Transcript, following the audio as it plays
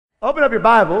Open up your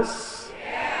Bibles.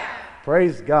 Yeah.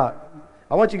 Praise God.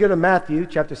 I want you to go to Matthew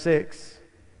chapter 6.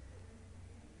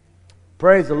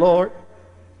 Praise the Lord.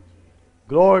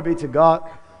 Glory be to God.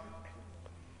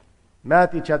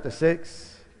 Matthew chapter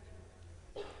 6.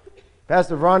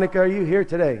 Pastor Veronica, are you here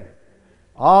today?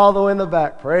 All the way in the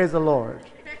back. Praise the Lord.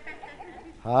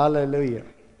 Hallelujah.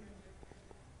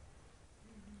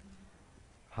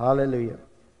 Hallelujah.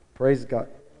 Praise God.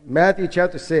 Matthew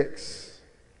chapter 6.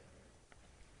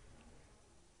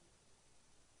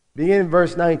 Begin in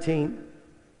verse 19.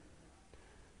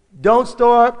 Don't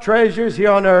store up treasures here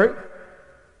on earth,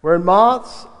 where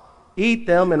moths eat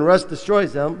them and rust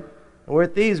destroys them, and where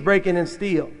thieves break in and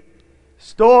steal.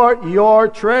 Store your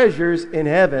treasures in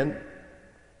heaven,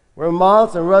 where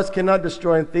moths and rust cannot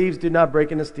destroy and thieves do not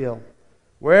break in and steal.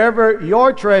 Wherever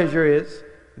your treasure is,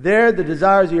 there the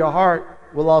desires of your heart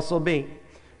will also be.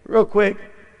 Real quick,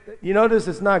 you notice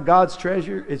it's not God's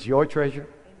treasure, it's your treasure.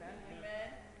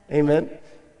 Amen. Amen.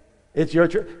 It's your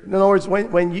treasure. In other words,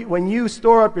 when you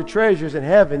store up your treasures in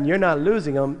heaven, you're not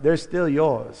losing them, they're still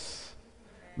yours.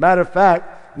 Matter of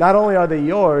fact, not only are they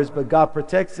yours, but God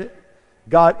protects it,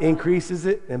 God increases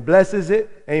it and blesses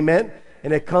it. Amen.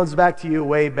 And it comes back to you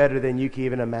way better than you can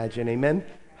even imagine. Amen.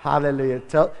 Hallelujah.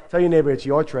 Tell your neighbor it's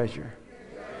your treasure.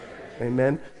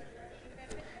 Amen.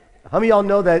 How many of y'all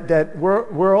know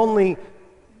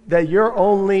that you're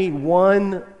only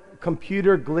one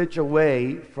computer glitch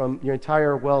away from your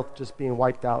entire wealth just being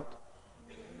wiped out?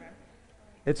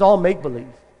 It's all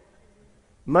make-believe.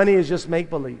 Money is just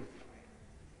make-believe.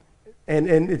 And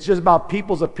it's just about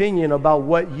people's opinion about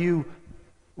what you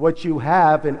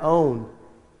have and own.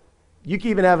 You can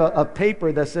even have a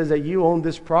paper that says that you own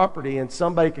this property, and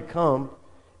somebody could come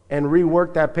and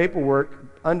rework that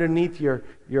paperwork underneath your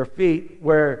feet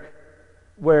where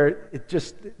it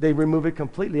just, they remove it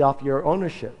completely off your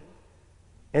ownership.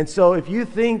 And so if you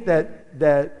think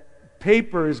that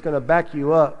paper is going to back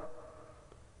you up,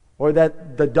 or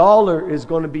that the dollar is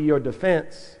going to be your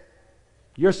defense,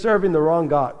 you're serving the wrong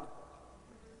God.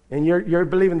 And you're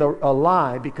believing a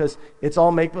lie, because it's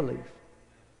all make-believe.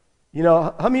 You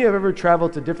know, how many of you have ever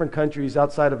traveled to different countries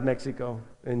outside of Mexico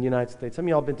and the United States? How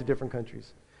many of y'all been to different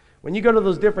countries? When you go to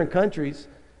those different countries,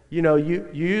 you know, you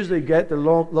usually get the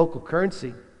local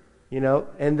currency, you know,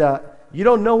 and you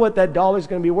don't know what that dollar is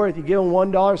going to be worth. You give them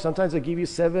 $1, sometimes they give you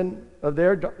 7 of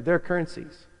their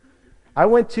currencies. I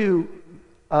went to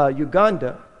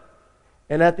Uganda,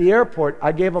 and at the airport,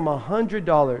 I gave them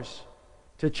 $100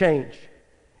 to change,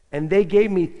 and they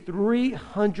gave me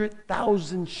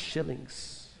 300,000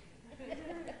 shillings.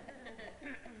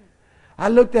 I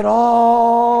looked at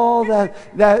all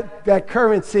that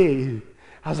currency.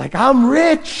 I was like, I'm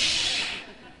rich.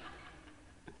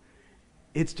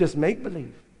 It's just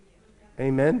make-believe.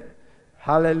 Amen.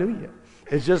 Hallelujah.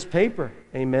 It's just paper.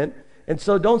 Amen. And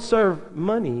so don't serve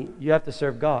money. You have to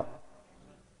serve God.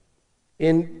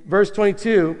 In verse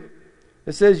 22,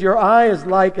 it says, your eye is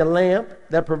like a lamp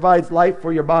that provides light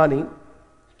for your body.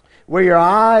 Where your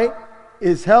eye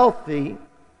is healthy,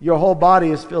 your whole body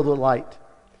is filled with light.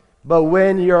 But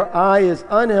when your eye is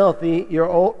unhealthy,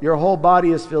 your whole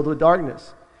body is filled with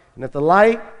darkness. And if the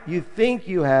light you think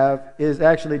you have is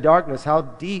actually darkness, how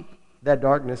deep that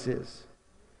darkness is.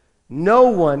 No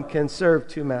one can serve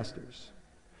two masters.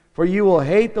 For you will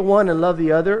hate the one and love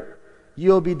the other.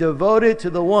 You will be devoted to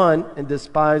the one and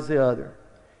despise the other.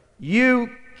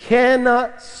 You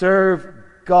cannot serve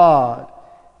God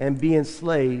and be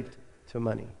enslaved to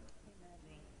money.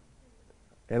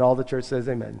 And all the church says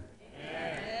amen.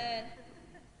 Amen.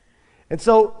 And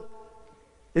so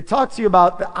it talks to you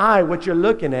about the eye, what you're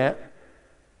looking at,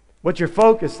 what you're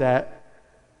focused at,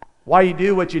 why you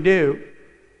do what you do.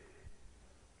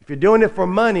 If you're doing it for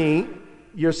money,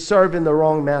 you're serving the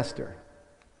wrong master.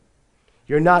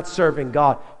 You're not serving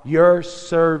God. You're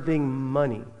serving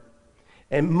money.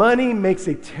 And money makes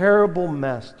a terrible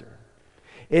master.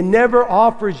 It never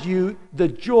offers you the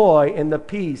joy and the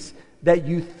peace that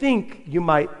you think you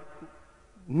might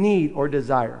need or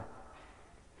desire.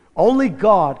 Only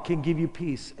God can give you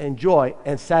peace and joy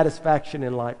and satisfaction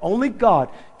in life. Only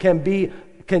God can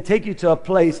take you to a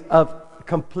place of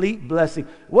complete blessing.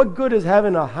 What good is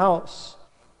having a house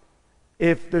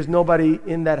if there's nobody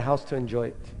in that house to enjoy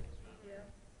it?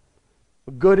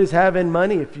 What good is having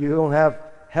money if you don't have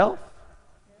health?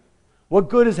 What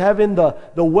good is having the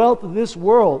wealth of this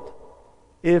world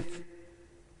if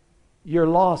you're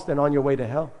lost and on your way to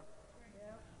hell?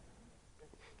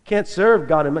 Can't serve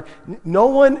God and money. No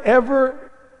one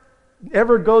ever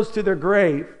goes to their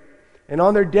grave and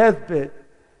on their deathbed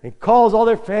and calls all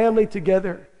their family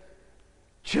together.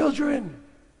 Children,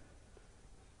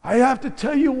 I have to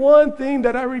tell you one thing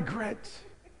that I regret.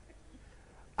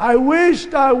 I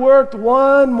wished I worked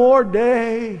one more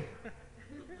day.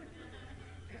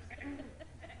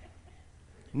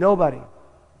 Nobody.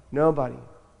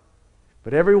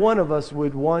 But every one of us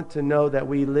would want to know that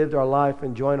we lived our life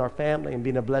enjoying our family and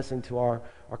being a blessing to our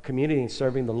community and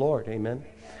serving the Lord. Amen.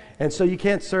 And so you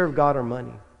can't serve God or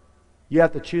money. You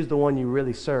have to choose the one you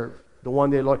really serve. The one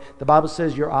that Lord. The Bible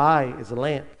says your eye is a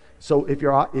lamp. So if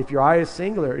your eye is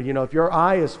singular, if your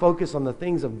eye is focused on the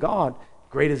things of God,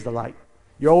 great is the light.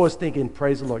 You're always thinking,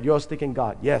 praise the Lord. You're always thinking,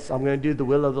 God, yes, I'm going to do the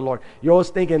will of the Lord. You're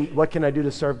always thinking, what can I do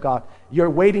to serve God?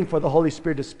 You're waiting for the Holy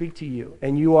Spirit to speak to you,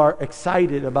 and you are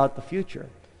excited about the future.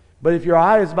 But if your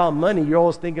eye is about money, you're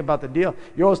always thinking about the deal.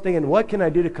 You're always thinking, what can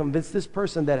I do to convince this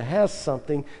person that has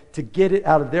something to get it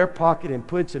out of their pocket and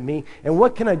put it to me? And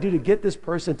what can I do to get this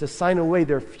person to sign away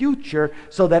their future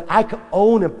so that I can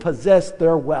own and possess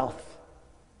their wealth?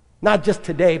 Not just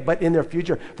today, but in their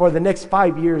future. For the next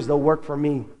 5 years, they'll work for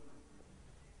me.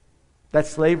 That's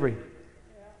slavery.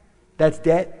 That's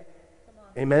debt.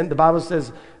 Amen. The Bible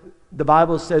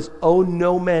says, owe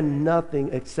no man nothing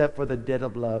except for the debt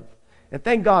of love. And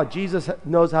thank God Jesus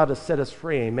knows how to set us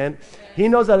free. Amen. He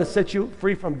knows how to set you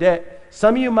free from debt.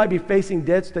 Some of you might be facing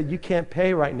debts that you can't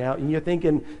pay right now, and you're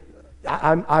thinking,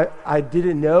 I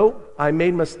didn't know. I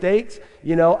made mistakes.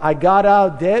 I got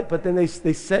out of debt, but then they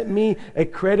sent me a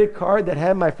credit card that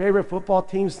had my favorite football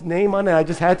team's name on it. I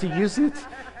just had to use it.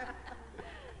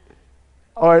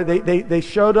 Or they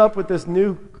showed up with this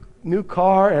new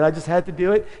car, and I just had to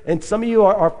do it. And some of you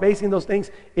are facing those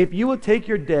things. If you will take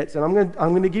your debts, and I'm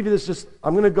going to give you this.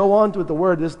 I'm going to go on with the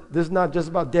word. This is not just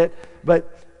about debt,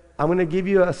 but I'm going to give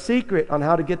you a secret on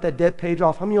how to get that debt paid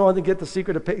off. How many of you want to get the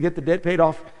secret to get the debt paid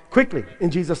off quickly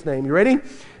in Jesus' name? You ready?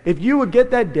 If you would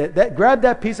get that debt, grab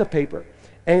that piece of paper.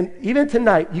 And even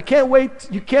tonight, you can't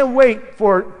wait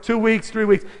for 2 weeks, 3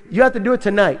 weeks. You have to do it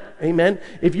tonight. Amen.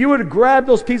 If you were to grab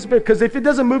those pieces of paper, because if it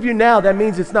doesn't move you now, that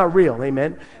means it's not real.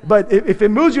 Amen. But if it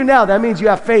moves you now, that means you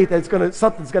have faith that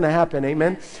something's going to happen.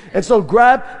 Amen. And so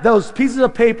grab those pieces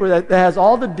of paper that has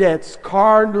all the debts,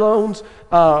 car loans,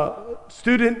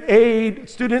 student aid,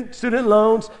 student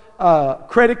loans,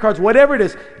 credit cards, whatever it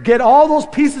is. Get all those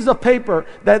pieces of paper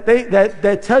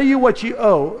that tell you what you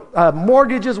owe,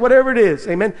 mortgages, whatever it is.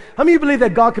 Amen. How many of you believe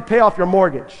that God could pay off your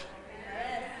mortgage?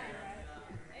 Yes.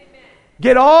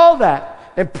 Get all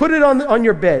that and put it on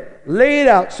your bed. Lay it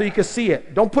out so you can see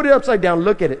it. Don't put it upside down.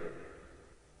 Look at it.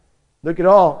 Look at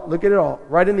it all,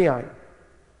 right in the eye.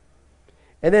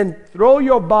 And then throw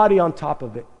your body on top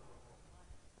of it.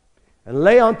 And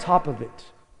lay on top of it.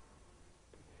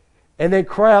 And then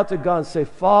cry out to God and say,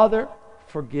 Father,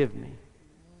 forgive me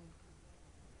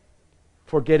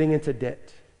for getting into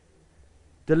debt.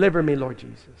 Deliver me, Lord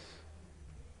Jesus.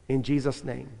 In Jesus'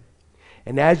 name.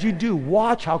 And as you do,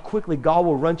 watch how quickly God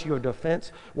will run to your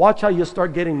defense. Watch how you'll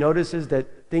start getting notices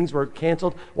that things were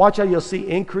canceled. Watch how you'll see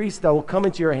increase that will come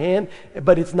into your hand,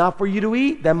 but it's not for you to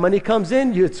eat. That money comes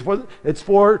in. It's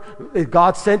for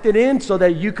God sent it in so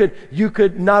that you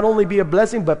could not only be a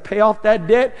blessing, but pay off that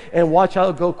debt, and watch how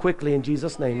it'll go quickly in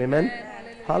Jesus' name. Amen.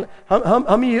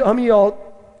 How many of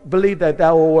y'all believe that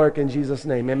will work in Jesus'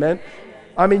 name? Amen.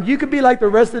 I mean, you could be like the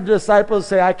rest of the disciples,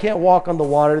 say, I can't walk on the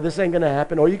water. This ain't going to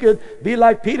happen. Or you could be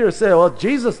like Peter and say, well,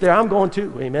 Jesus there, I'm going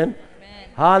too. Amen.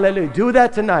 Hallelujah. Do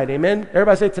that tonight. Amen.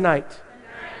 Everybody say tonight.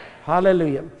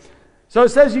 Hallelujah. So it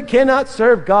says you cannot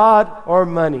serve God or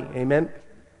money. Amen.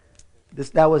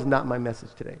 That was not my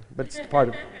message today, but it's part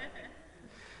of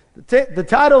it. The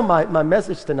title of my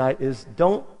message tonight is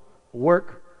Don't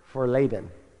Work for Laban.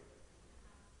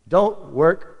 Don't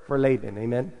work for Laban.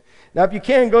 Amen. Now, if you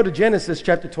can, go to Genesis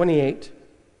chapter 28.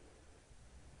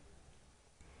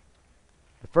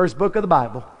 The first book of the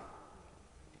Bible.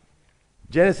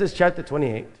 Genesis chapter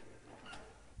 28.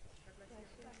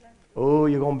 Oh,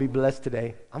 you're going to be blessed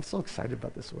today. I'm so excited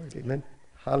about this word. Amen.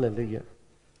 Hallelujah.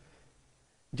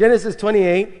 Genesis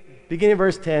 28, beginning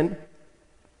verse 10.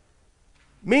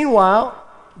 Meanwhile,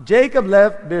 Jacob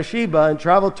left Beersheba and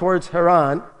traveled towards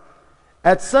Haran.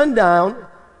 At sundown,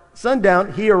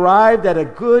 he arrived at a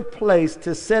good place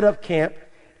to set up camp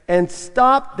and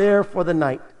stopped there for the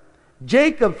night.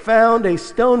 Jacob found a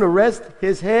stone to rest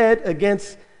his head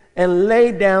against and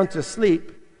lay down to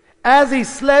sleep. As he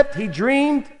slept, he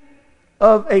dreamed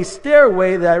of a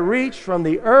stairway that reached from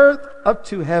the earth up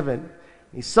to heaven.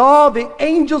 He saw the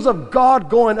angels of God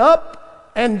going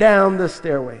up and down the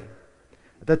stairway.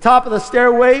 At the top of the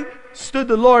stairway stood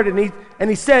the Lord, and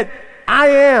he said, I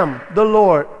am the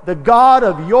Lord, the God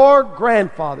of your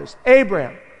grandfathers,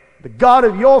 Abraham, the God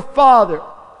of your father,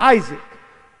 Isaac.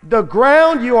 The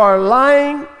ground you are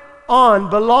lying on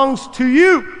belongs to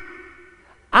you.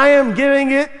 I am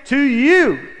giving it to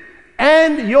you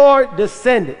and your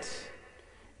descendants.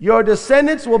 Your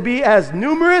descendants will be as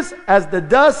numerous as the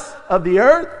dust of the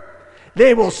earth.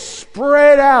 They will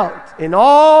spread out in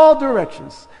all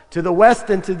directions, to the west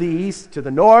and to the east, to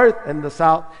the north and the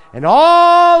south, and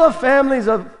all the families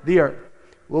of the earth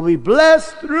will be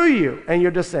blessed through you and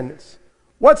your descendants.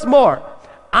 What's more,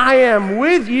 I am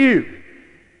with you.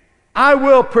 I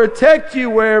will protect you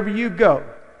wherever you go.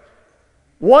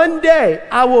 One day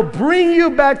I will bring you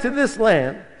back to this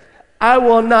land. I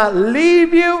will not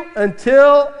leave you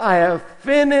until I have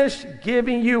finished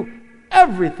giving you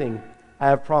everything I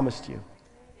have promised you.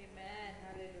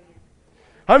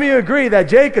 How many of you agree that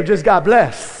Jacob just got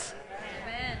blessed?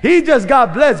 Amen. He just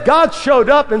got blessed. God showed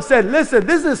up and said, listen,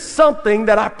 this is something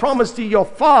that I promised to your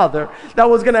father that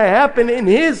was going to happen in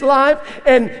his life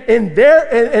and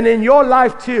in your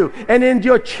life too, and in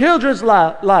your children's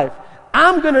life.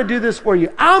 I'm going to do this for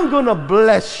you. I'm going to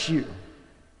bless you.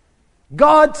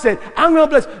 God said, I'm going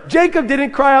to bless. Jacob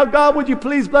didn't cry out, God, would you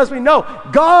please bless me? No,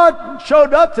 God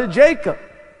showed up to Jacob.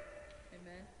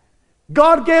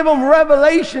 God gave him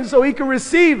revelation so he could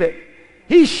receive it.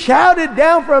 He shouted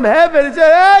down from heaven and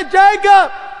said, hey,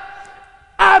 Jacob,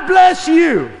 I bless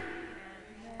you.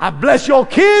 I bless your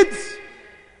kids.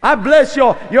 I bless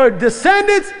your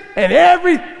descendants, and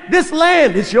this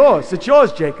land is yours. It's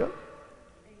yours, Jacob.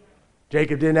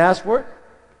 Jacob didn't ask for it.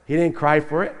 He didn't cry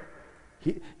for it.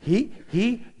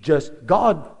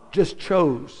 God just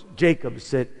chose Jacob and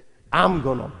said, I'm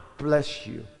going to bless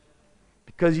you.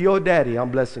 Because you're your daddy,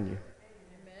 I'm blessing you.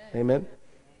 Amen.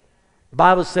 The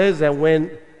Bible says that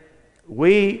when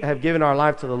we have given our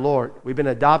life to the Lord, we've been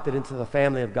adopted into the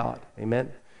family of God.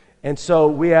 Amen. And so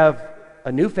we have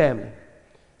a new family.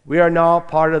 We are now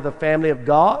part of the family of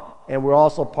God, and we're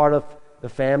also part of the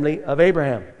family of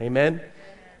Abraham. Amen.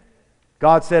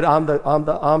 God said, I'm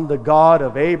the God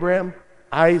of Abraham,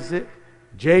 Isaac,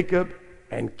 Jacob,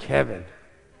 and Kevin.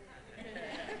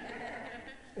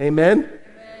 Amen.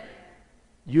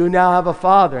 You now have a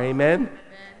father. Amen.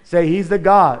 Say, he's the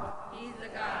God,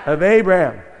 of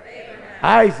Abraham,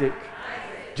 Isaac,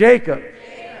 Jacob,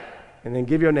 and then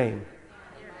give your name.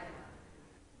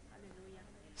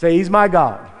 Say, he's my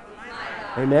God.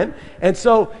 Amen. And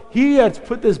so he has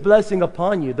put this blessing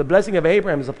upon you. The blessing of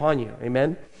Abraham is upon you.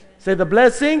 Amen. Say, the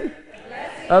blessing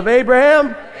of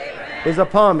Abraham is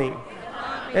upon me.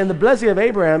 And the blessing of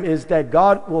Abraham is that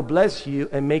God will bless you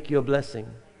and make you a blessing.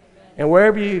 And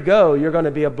wherever you go, you're going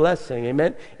to be a blessing.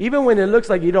 Amen. Even when it looks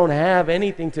like you don't have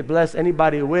anything to bless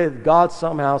anybody with, God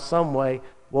somehow, some way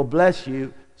will bless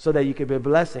you so that you can be a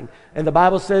blessing. And the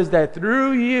Bible says that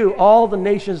through you, all the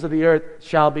nations of the earth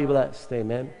shall be blessed.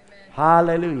 Amen.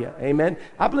 Hallelujah. Amen.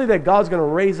 I believe that God's going to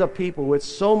raise up people with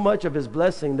so much of his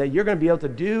blessing that you're going to be able to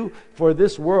do for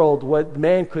this world what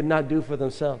man could not do for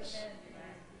themselves.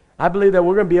 I believe that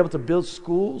we're going to be able to build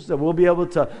schools, that we'll be able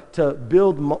to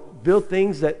build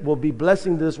things that will be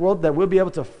blessing to this world, that we'll be able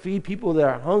to feed people that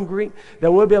are hungry,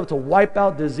 that we'll be able to wipe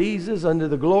out diseases under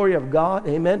the glory of God.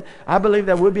 Amen. I believe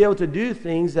that we'll be able to do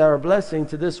things that are a blessing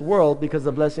to this world because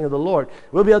of the blessing of the Lord.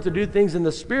 We'll be able to do things in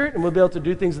the spirit, and we'll be able to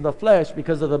do things in the flesh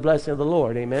because of the blessing of the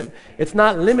Lord. Amen. It's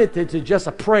not limited to just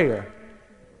a prayer.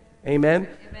 Amen.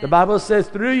 The Bible says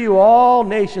through you all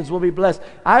nations will be blessed.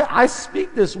 I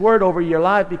speak this word over your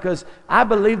life because I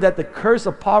believe that the curse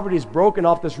of poverty is broken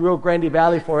off this Rio Grande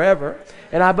Valley forever.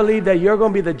 And I believe that you're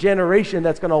going to be the generation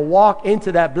that's going to walk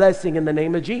into that blessing in the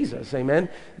name of Jesus. Amen.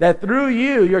 That through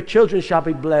you, your children shall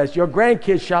be blessed. Your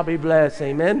grandkids shall be blessed.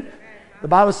 Amen. The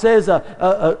Bible says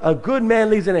a good man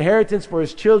leaves an inheritance for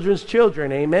his children's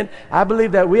children. Amen. I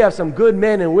believe that we have some good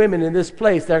men and women in this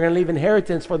place that are going to leave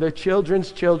inheritance for their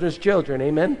children's children's children.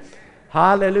 Amen.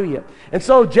 Hallelujah. And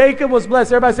so Jacob was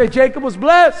blessed. Everybody say Jacob was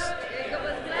blessed. Jacob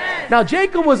was blessed. Now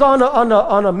Jacob was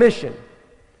on a mission.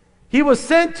 He was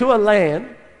sent to a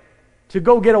land to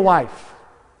go get a wife.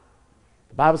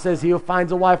 The Bible says he who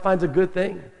finds a wife finds a good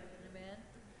thing. Amen.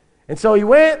 And so he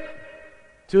went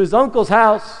to his uncle's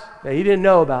house that he didn't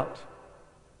know about.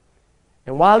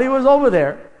 And while he was over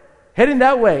there, heading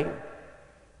that way,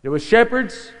 there were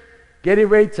shepherds getting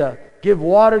ready to give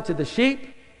water to the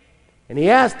sheep. And he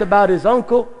asked about his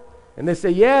uncle, and they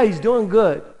said, yeah, he's doing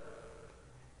good.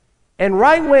 And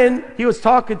right when he was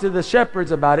talking to the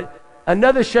shepherds about it,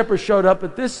 another shepherd showed up,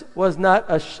 but this was not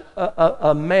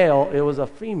a male, it was a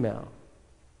female.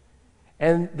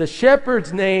 And the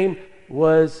shepherd's name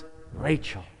was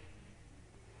Rachel.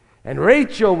 And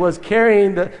Rachel was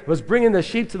bringing the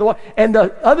sheep to the water. And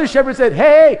the other shepherd said,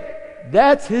 hey,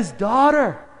 that's his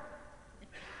daughter.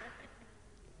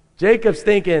 Jacob's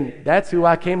thinking, that's who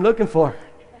I came looking for.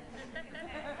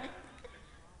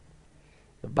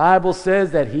 The Bible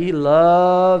says that he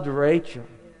loved Rachel.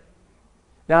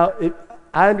 Now,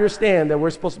 I understand that we're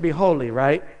supposed to be holy,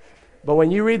 right? But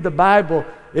when you read the Bible,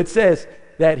 it says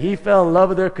that he fell in love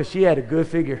with her because she had a good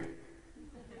figure.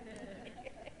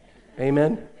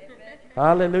 Amen?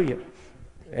 Hallelujah.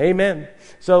 Amen.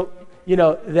 So,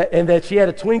 that she had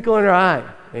a twinkle in her eye.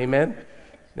 Amen.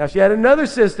 Now, she had another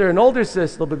sister, an older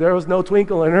sister, but there was no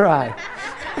twinkle in her eye.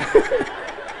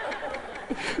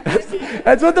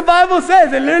 That's what the Bible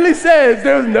says. It literally says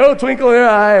there was no twinkle in her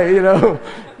eye, In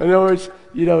other words,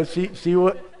 she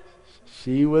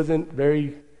wasn't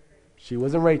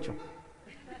Rachel.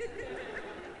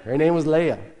 Her name was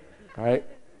Leah. All right.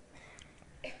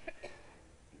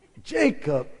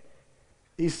 Jacob,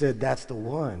 he said, that's the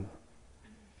one.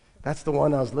 That's the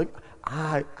one I was looking.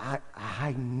 I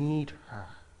need her.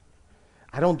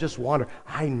 I don't just want her.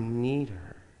 I need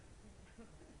her.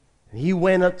 And he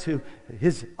went up to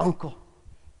his uncle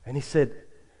and he said,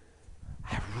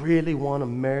 I really want to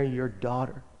marry your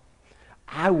daughter.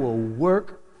 I will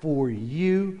work for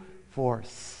you for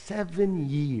 7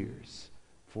 years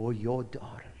for your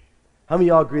daughter. How many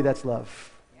of y'all agree that's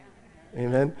love? Yeah.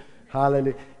 Amen.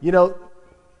 Hallelujah.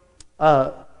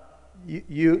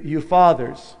 You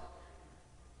fathers,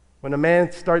 when a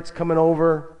man starts coming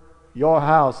over your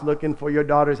house looking for your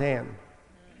daughter's hand,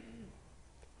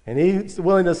 and he's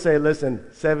willing to say, listen,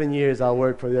 7 years I'll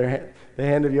work for the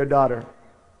hand of your daughter,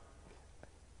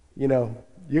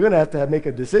 you're going to have to make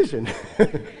a decision.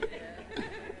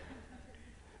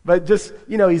 But just,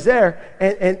 he's there,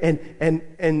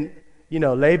 and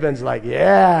Laban's like,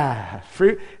 yeah.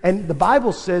 And the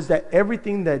Bible says that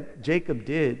everything that Jacob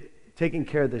did, taking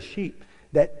care of the sheep,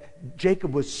 that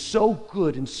Jacob was so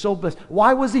good and so blessed.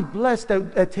 Why was he blessed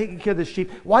at taking care of the sheep?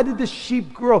 Why did the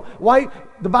sheep grow? Why?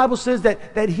 The Bible says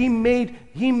that he made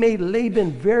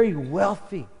Laban very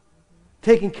wealthy,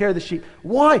 taking care of the sheep.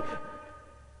 Why?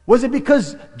 Was it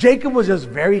because Jacob was just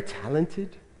very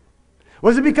talented?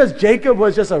 Was it because Jacob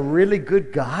was just a really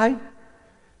good guy?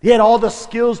 He had all the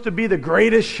skills to be the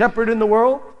greatest shepherd in the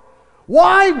world?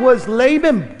 Why was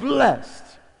Laban blessed?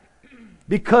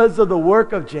 Because of the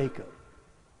work of Jacob.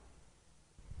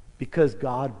 Because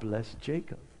God blessed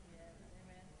Jacob.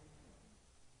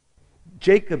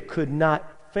 Jacob could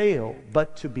not fail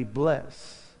but to be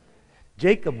blessed.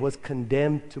 Jacob was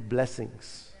condemned to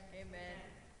blessings.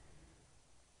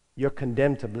 You're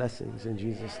condemned to blessings in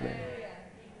Jesus' name.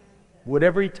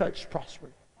 Whatever he touched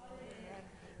prospered.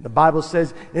 The Bible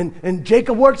says, and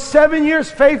Jacob worked 7 years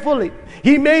faithfully.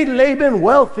 He made Laban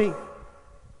wealthy.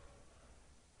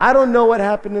 I don't know what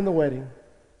happened in the wedding.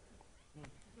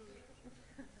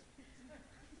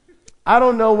 I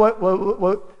don't know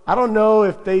what I don't know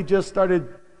if they just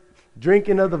started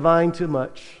drinking of the vine too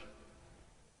much.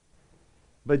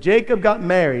 But Jacob got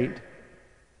married,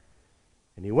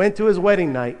 and he went to his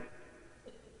wedding night.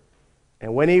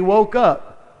 And when he woke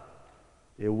up,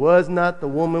 it was not the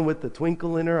woman with the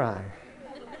twinkle in her eye.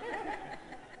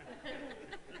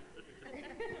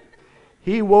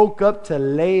 He woke up to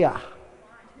Leah.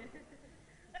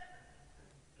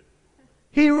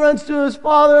 He runs to his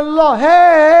father-in-law.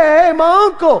 Hey, my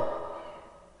uncle,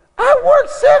 I worked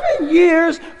 7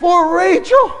 years for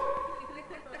Rachel.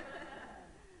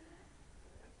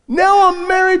 Now I'm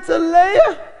married to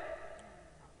Leah.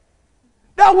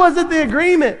 That wasn't the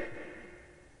agreement.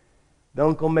 The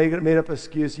uncle made up an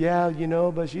excuse. Yeah,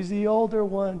 but she's the older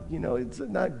one. It's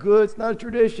not good. It's not a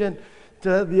tradition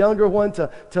to the younger one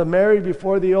to marry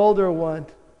before the older one.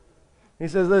 He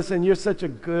says, listen, you're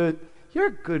a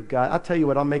good guy. I'll tell you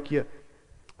what, I'll make you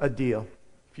a deal.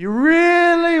 If you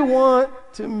really want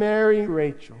to marry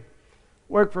Rachel,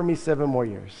 work for me 7 more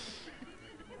years.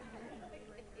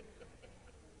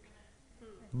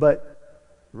 But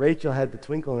Rachel had the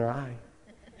twinkle in her eye.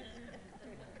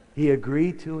 He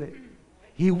agreed to it.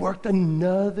 He worked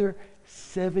another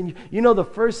 7 years. The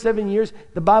first 7 years,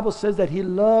 the Bible says that he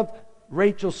loved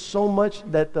Rachel so much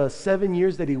that the 7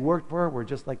 years that he worked for her were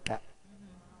just like that.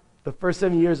 The first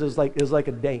 7 years it was like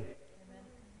a day.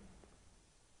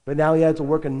 But now he had to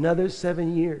work another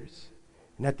 7 years.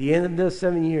 And at the end of those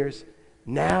 7 years,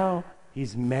 now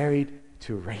he's married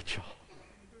to Rachel.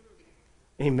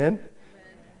 Amen?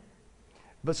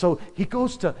 But so he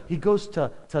goes to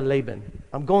Laban.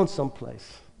 I'm going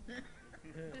someplace.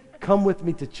 Come with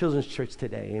me to children's church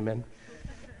today. Amen.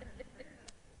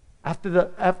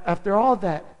 After all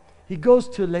that, he goes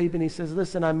to Laban. He says,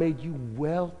 listen, I made you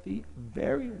wealthy,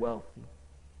 very wealthy.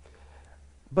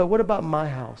 But what about my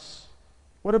house?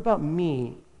 What about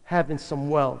me having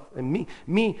some wealth and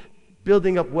me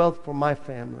building up wealth for my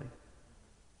family?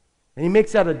 And he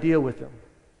makes out a deal with him.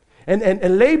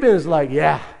 And Laban is like,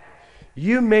 yeah,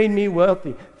 you made me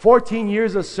wealthy. 14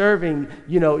 years of serving,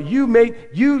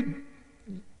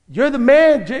 You're the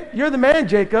man,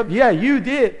 Jacob. Yeah, you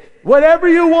did. Whatever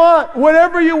you want,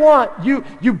 whatever you want.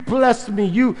 You blessed me.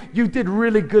 You did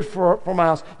really good for my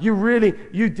house.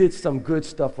 You did some good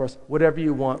stuff for us. Whatever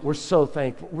you want. We're so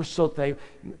thankful. We're so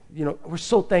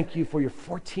thank you for your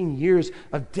 14 years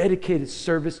of dedicated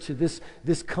service to this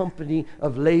company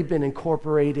of Laban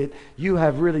Incorporated. You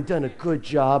have really done a good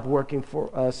job working for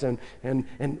us, and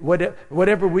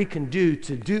whatever we can do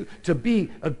to be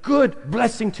a good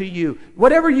blessing to you.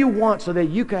 Whatever you want, so that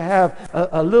you can have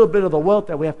a little bit of the wealth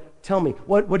that we have. Tell me,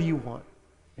 what do you want?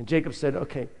 And Jacob said,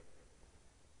 okay,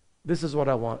 this is what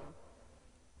I want.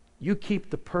 You keep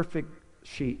the perfect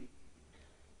sheep.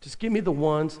 Just give me the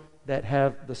ones that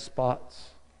have the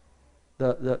spots,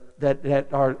 that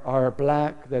are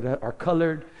black, that are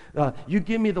colored. You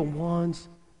give me the ones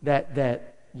that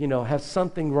have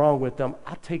something wrong with them.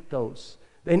 I'll take those.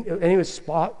 Anything with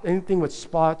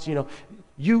spots,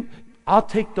 I'll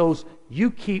take those. You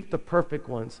keep the perfect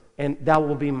ones, and that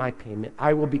will be my payment.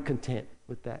 I will be content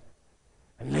with that.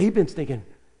 And Laban's thinking,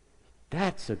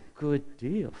 that's a good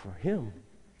deal for him.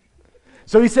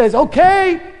 So he says,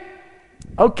 okay,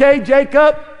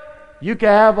 Jacob, you can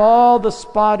have all the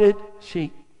spotted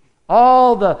sheep.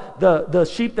 All the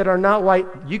sheep that are not white,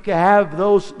 you can have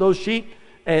those sheep,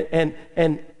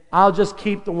 and I'll just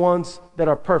keep the ones that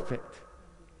are perfect.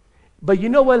 But you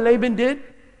know what Laban did?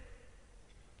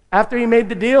 After he made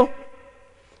the deal,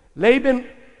 Laban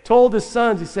told his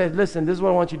sons, he said, listen, this is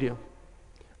what I want you to do.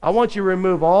 I want you to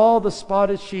remove all the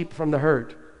spotted sheep from the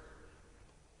herd.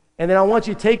 And then I want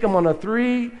you to take them on a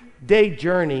 3-day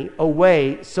journey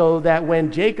away, so that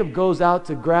when Jacob goes out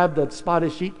to grab the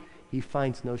spotted sheep, he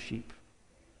finds no sheep.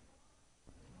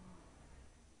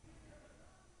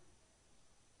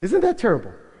 Isn't that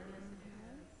terrible?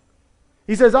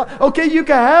 He says, okay, you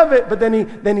can have it. But then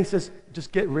he says,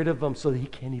 just get rid of them so that he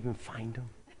can't even find them.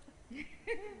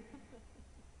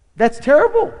 That's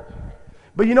terrible.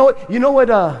 But you know what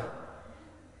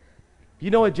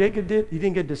Jacob did? He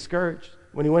didn't get discouraged.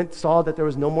 When he saw that there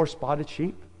was no more spotted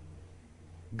sheep,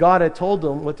 God had told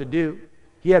him what to do.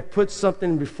 He had put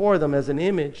something before them as an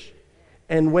image.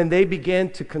 And when they began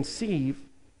to conceive,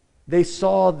 they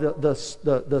saw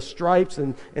the stripes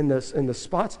and the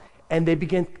spots, and they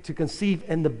began to conceive,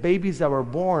 and the babies that were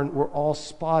born were all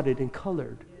spotted and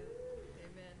colored.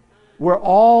 Amen. Where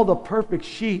all the perfect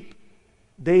sheep,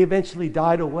 they eventually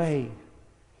died away.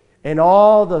 And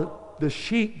all the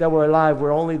sheep that were alive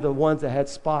were only the ones that had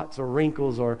spots or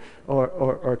wrinkles or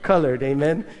colored.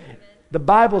 Amen. The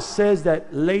Bible says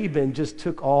that Laban just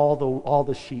took all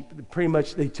the sheep. Pretty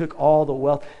much they took all the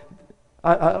wealth.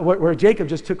 Where Jacob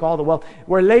just took all the wealth.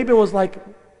 Where Laban was like,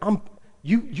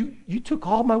 you took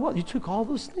all my wealth. You took all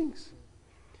those things.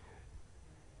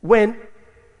 When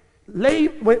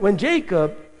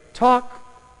Jacob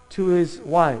talked to his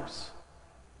wives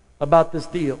about this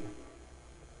deal,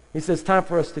 he says, time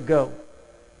for us to go.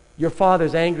 Your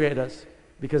father's angry at us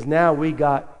because now we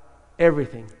got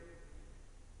everything.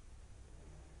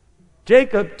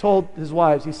 Jacob told his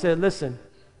wives, he said, listen,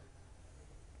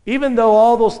 even though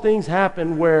all those things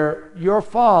happened where your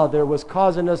father was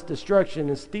causing us destruction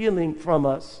and stealing from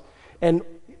us, and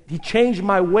he changed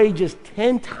my wages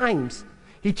 10 times.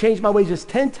 He changed my wages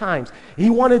 10 times. He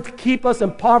wanted to keep us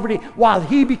in poverty while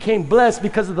he became blessed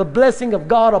because of the blessing of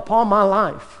God upon my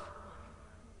life.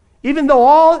 Even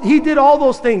though he did all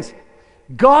those things,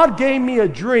 God gave me a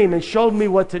dream and showed me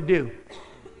what to do.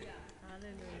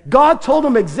 God told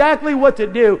him exactly what to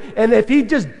do, and if he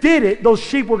just did it, those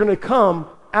sheep were going to come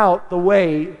out the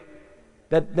way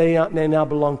that they now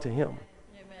belong to him.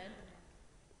 Amen.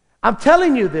 I'm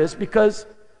telling you this because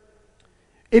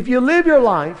if you live your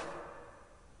life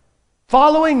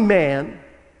following man,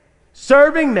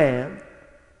 serving man,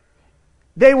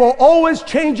 they will always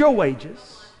change your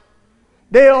wages.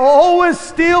 They will always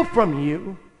steal from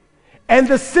you. And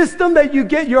the system that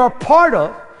you're a part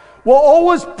of will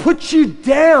always put you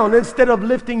down instead of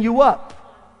lifting you up.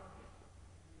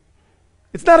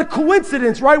 It's not a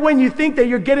coincidence, right? When you think that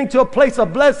you're getting to a place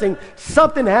of blessing,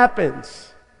 something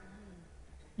happens.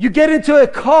 You get into a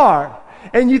car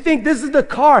and you think this is the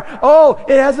car. Oh,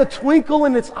 it has a twinkle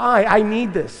in its eye. I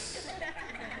need this.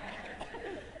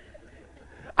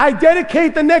 I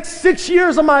dedicate the next 6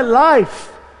 years of my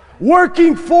life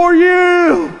working for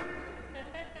you.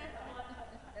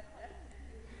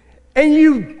 And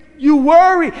you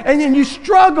worry, and then you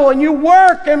struggle, and you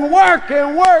work and work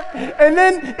and work, and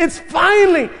then it's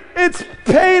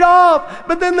paid off,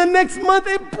 but then the next month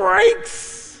it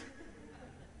breaks.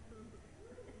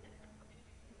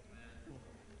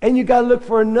 And you got to look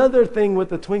for another thing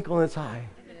with a twinkle in its eye.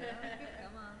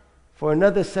 For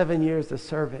another 7 years to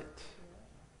serve it.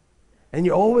 And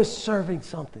you're always serving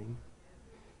something.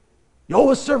 You're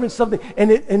always serving something.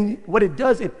 And what it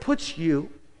does, it puts you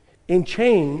in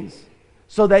chains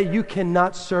so that you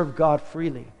cannot serve God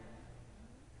freely.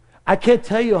 I can't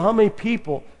tell you how many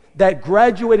people that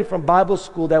graduated from Bible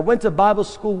school, that went to Bible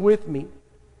school with me,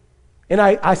 and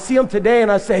I see them today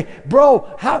and I say,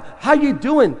 bro, how you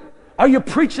doing? Are you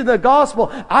preaching the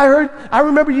gospel? I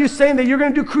remember you saying that you're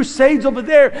going to do crusades over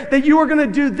there, that you were going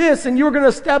to do this, and you were going to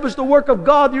establish the work of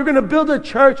God. You're going to build a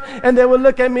church. And they would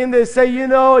look at me and they say,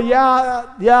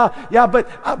 yeah,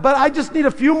 but I just need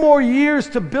a few more years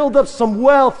to build up some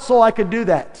wealth so I could do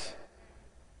that.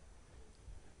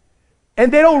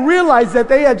 And they don't realize that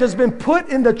they had just been put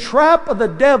in the trap of the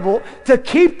devil to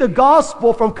keep the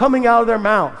gospel from coming out of their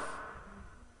mouth.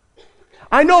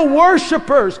 I know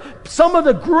worshipers, some of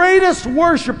the greatest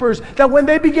worshipers, that when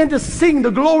they begin to sing, the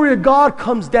glory of God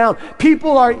comes down.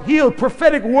 People are healed.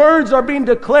 Prophetic words are being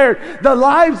declared. The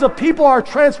lives of people are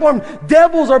transformed.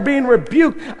 Devils are being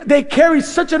rebuked. They carry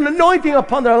such an anointing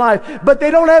upon their life, but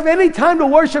they don't have any time to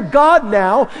worship God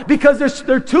now because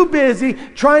they're too busy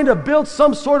trying to build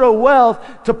some sort of wealth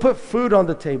to put food on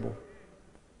the table.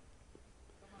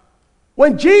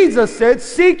 When Jesus said,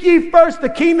 seek ye first the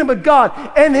kingdom of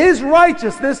God and His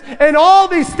righteousness, and all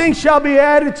these things shall be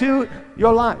added to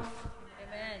your life.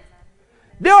 Amen.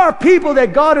 There are people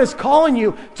that God is calling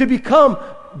you to become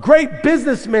great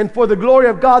businessmen for the glory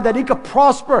of God, that He could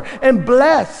prosper and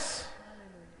bless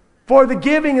for the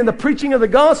giving and the preaching of the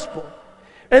gospel.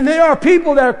 And there are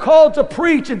people that are called to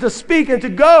preach and to speak and to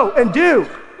go and do.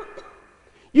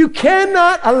 You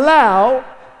cannot allow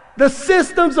the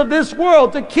systems of this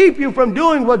world to keep you from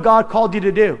doing what God called you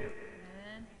to do.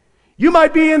 Amen. You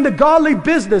might be in the godly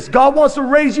business. God wants to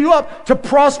raise you up, to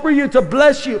prosper you, to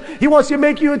bless you. He wants to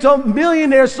make you into a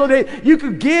millionaire so that you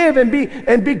could give and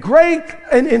be great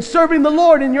in serving the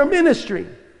Lord in your ministry.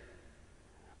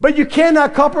 But you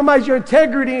cannot compromise your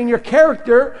integrity and your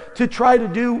character to try to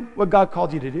do what God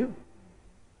called you to do.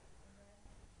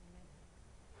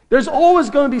 There's always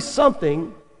going to be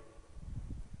something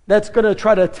that's going to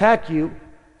try to attack you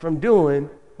from doing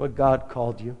what God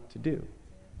called you to do.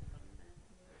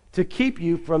 To keep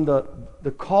you from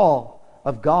the call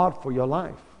of God for your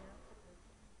life.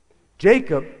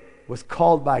 Jacob was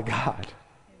called by God.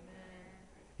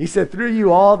 He said, through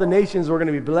you all the nations were going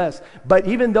to be blessed. But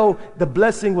even though the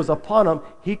blessing was upon him,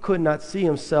 he could not see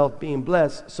himself being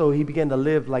blessed, so he began to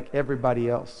live like everybody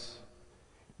else.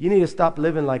 You need to stop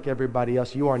living like everybody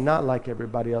else. You are not like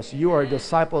everybody else. You are a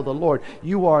disciple of the Lord.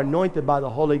 You are anointed by the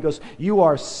Holy Ghost. You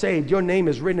are saved. Your name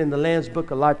is written in the Lamb's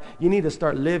Book of Life. You need to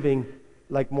start living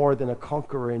like more than a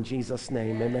conqueror in Jesus'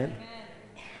 name. Amen.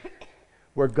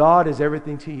 Where God is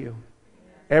everything to you.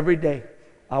 Every day,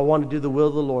 I want to do the will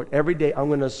of the Lord. Every day, I'm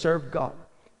going to serve God.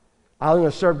 I'm going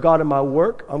to serve God in my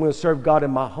work. I'm going to serve God in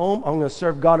my home. I'm going to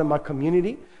serve God in my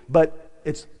community. But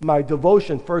it's my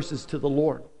devotion first is to the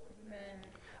Lord.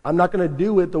 I'm not going to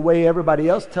do it the way everybody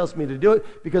else tells me to do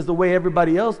it, because the way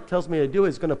everybody else tells me to do it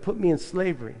is going to put me in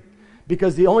slavery.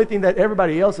 Because the only thing that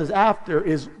everybody else is after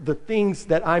is the things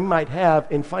that I might have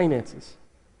in finances.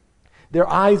 Their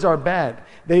eyes are bad.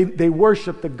 They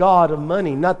worship the God of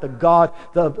money, not the God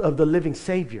of the living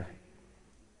Savior.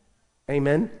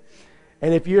 Amen?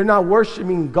 And if you're not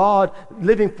worshiping God,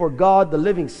 living for God, the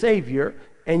living Savior,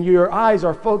 and your eyes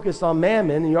are focused on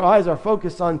mammon, and your eyes are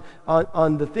focused on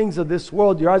the things of this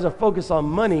world, your eyes are focused on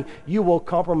money, you will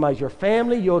compromise your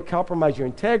family, you'll compromise your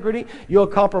integrity, you'll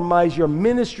compromise your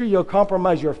ministry, you'll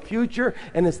compromise your future,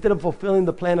 and instead of fulfilling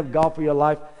the plan of God for your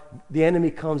life, the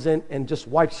enemy comes in and just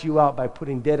wipes you out by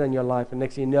putting debt on your life, and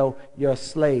next thing you know, you're a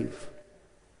slave.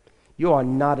 You are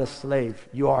not a slave.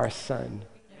 You are a son.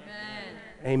 Amen.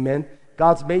 Amen.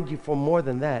 God's made you for more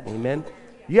than that. Amen.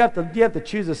 You have to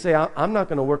choose to say, I'm not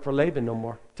going to work for Laban no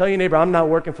more. Tell your neighbor, I'm not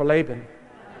working for Laban.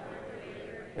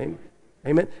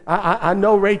 Amen. I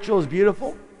know Rachel is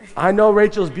beautiful. I know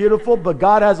Rachel's beautiful, but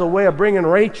God has a way of bringing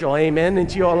Rachel, amen,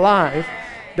 into your life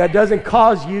that doesn't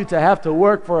cause you to have to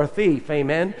work for a thief.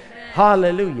 Amen.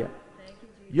 Hallelujah.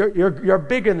 You're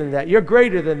bigger than that. You're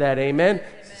greater than that. Amen.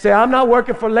 Say, I'm not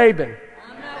working for Laban.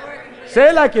 Say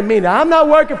it like you mean it. I'm not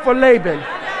working for Laban.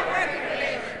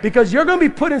 Because you're going to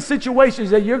be put in situations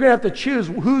that you're going to have to choose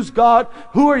who's God,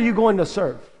 who are you going to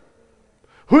serve?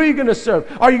 Who are you going to serve?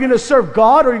 Are you going to serve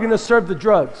God, or are you going to serve the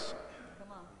drugs?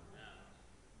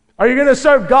 Are you going to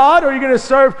serve God, or are you going to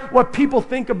serve what people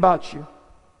think about you?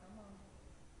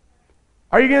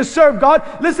 Are you going to serve God?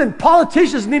 Listen,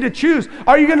 politicians need to choose.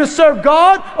 Are you going to serve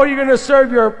God, or are you going to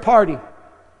serve your party?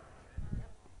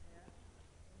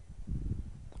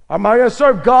 Am I going to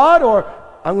serve God, or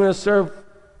I'm going to serve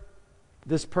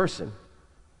this person?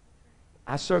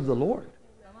 I serve the Lord.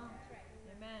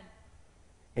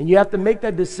 And you have to make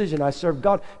that decision. I serve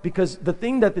God. Because the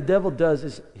thing that the devil does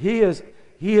is he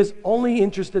is only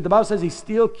interested. The Bible says he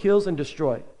steals, kills, and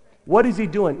destroys. What is he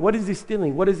doing? What is he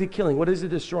stealing? What is he killing? What is he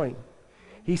destroying?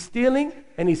 He's stealing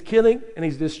and he's killing and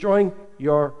he's destroying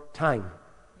your time.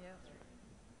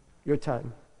 Your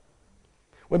time.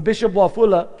 When Bishop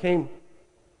Wafula came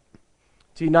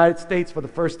to the United States for the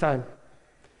first time,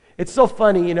 it's so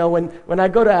funny, you know, when I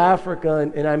go to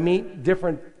Africa and I meet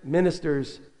different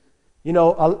ministers, you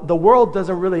know, the world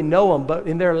doesn't really know them, but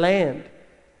in their land,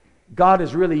 God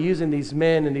is really using these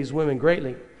men and these women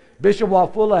greatly. Bishop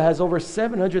Wafula has over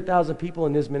 700,000 people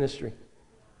in his ministry.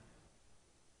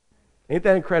 Ain't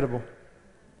that incredible?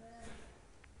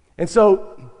 And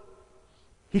so,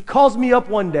 he calls me up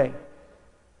one day.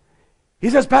 He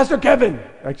says, Pastor Kevin.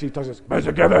 Actually, he talks to us,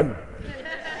 Pastor Kevin.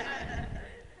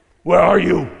 Where are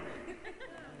you?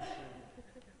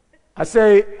 I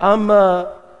say, I'm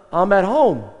at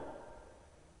home.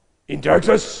 In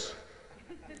Texas?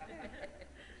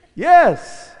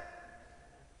 Yes.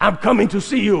 I'm coming to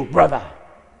see you, brother.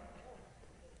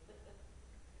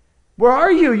 Where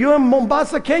are you? You in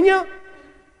Mombasa, Kenya?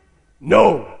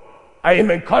 No, I am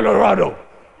in Colorado.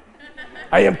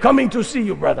 I am coming to see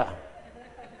you, brother.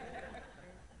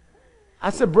 I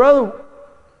said, brother,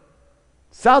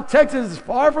 South Texas is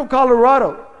far from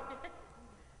Colorado.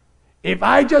 If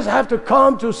I just have to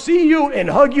come to see you and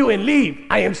hug you and leave,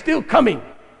 I am still coming.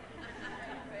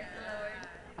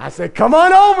 I said, come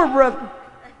on over, brother.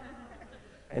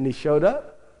 And he showed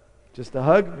up just to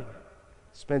hug me,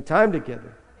 spend time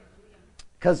together.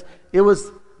 Because it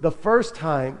was the first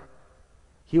time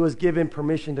he was given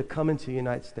permission to come into the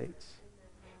United States.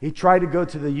 He tried to go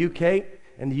to the UK,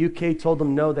 and the UK told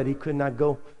him no, that he could not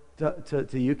go to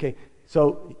the UK.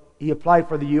 So he applied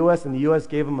for the US, and the US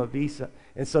gave him a visa.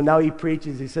 And so now he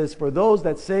preaches. He says, for those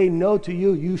that say no to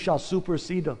you, you shall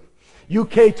supersede them.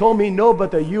 UK told me no,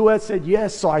 but the US said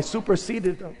yes, so I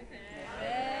superseded them.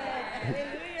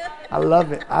 I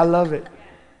love it. I love it.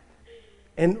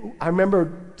 And I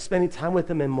remember spending time with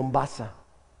him in Mombasa.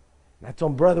 And I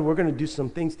told him, brother, we're going to do some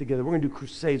things together. We're going to do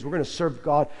crusades. We're going to serve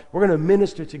God. We're going to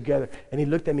minister together. And he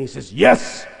looked at me and says,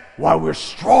 yes, while we're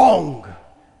strong.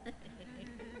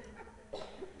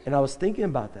 And I was thinking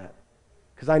about that.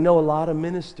 Because I know a lot of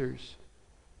ministers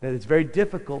that it's very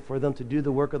difficult for them to do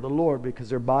the work of the Lord because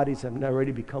their bodies have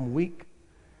already become weak.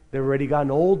 They've already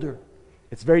gotten older.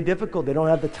 It's very difficult. They don't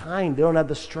have the time. They don't have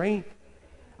the strength.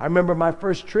 I remember my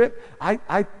first trip.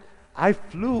 I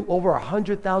flew over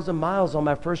 100,000 miles on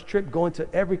my first trip, going to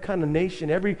every kind of nation,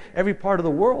 every part of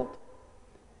the world.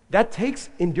 That takes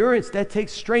endurance. That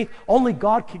takes strength. Only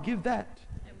God can give that.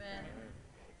 Amen.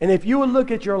 And if you would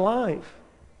look at your life,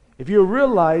 if you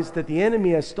realize that the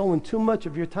enemy has stolen too much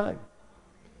of your time.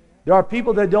 There are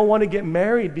people that don't want to get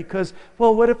married because,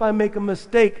 well, what if I make a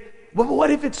mistake? Well, what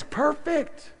if it's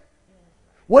perfect?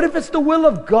 What if it's the will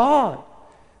of God?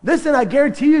 Listen, I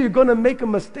guarantee you're going to make a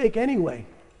mistake anyway.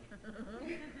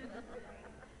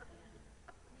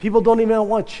 People don't even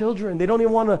want children. They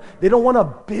don't want to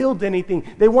build anything.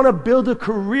 They want to build a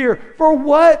career. For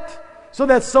what? So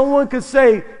that someone could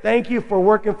say, thank you for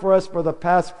working for us for the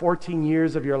past 14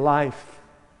 years of your life.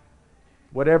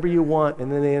 Whatever you want,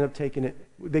 and then they end up taking it.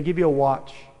 They give you a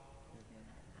watch.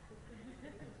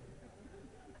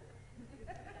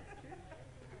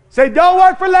 Say, don't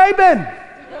work for Laban.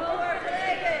 Don't work for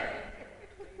Laban.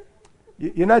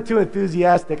 You're not too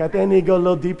enthusiastic. I think I need to go a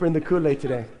little deeper in the Kool-Aid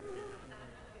today.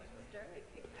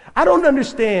 I don't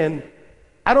understand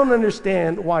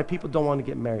why people don't want to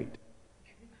get married.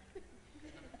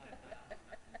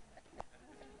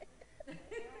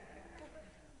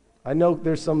 I know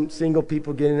there's some single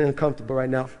people getting uncomfortable right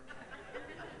now.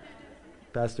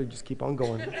 Pastor, just keep on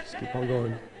going. Just keep on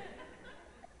going.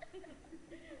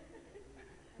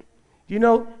 You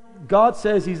know, God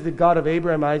says He's the God of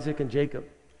Abraham, Isaac, and Jacob.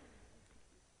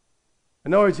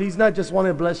 In other words, He's not just wanting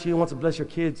to bless you, He wants to bless your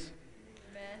kids.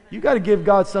 Amen. You got to give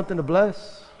God something to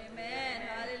bless. Amen.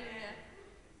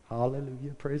 Hallelujah.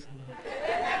 Hallelujah. Praise God.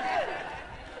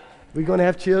 We're going to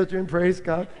have children. Praise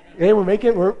God. Hey, we're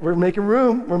making room. We're making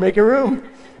room.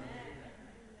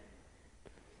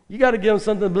 You got to give them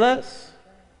something to bless.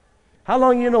 How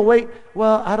long are you going to wait?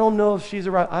 Well, I don't know if she's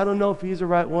the right. I don't know if he's the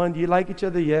right one. Do you like each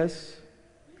other? Yes.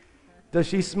 Does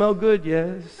she smell good?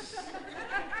 Yes.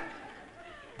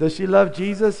 Does she love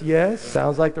Jesus? Yes.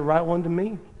 Sounds like the right one to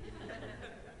me.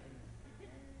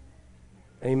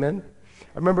 Amen.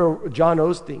 I remember John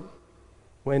Osteen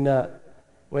when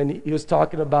he was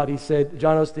talking about. He said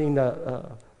John Osteen,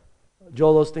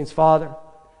 Joel Osteen's father.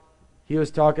 he was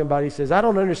talking about, he says, I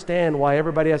don't understand why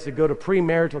everybody has to go to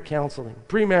premarital counseling.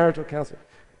 Premarital counseling.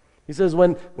 He says,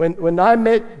 when I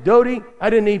met Dodie, I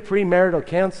didn't need premarital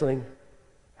counseling.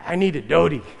 I needed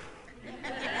Dodie.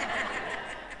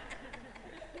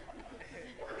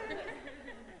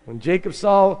 When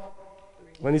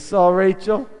he saw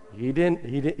Rachel, he didn't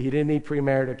need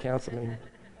premarital counseling.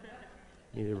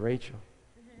 He needed Rachel.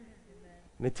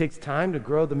 And it takes time to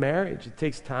grow the marriage. It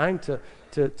takes time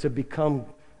to become,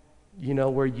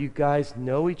 where you guys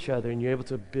know each other and you're able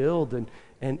to build, and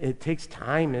it takes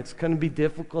time. It's going to be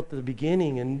difficult at the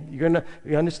beginning, and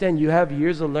you understand you have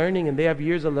years of learning and they have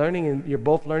years of learning, and you're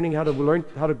both learning how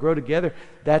to grow together.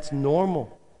 That's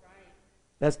normal.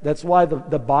 That's why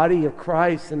the body of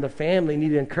Christ and the family need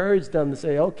to encourage them to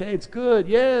say, okay, it's good.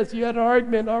 Yes, you had an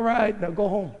argument. All right, now go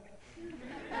home.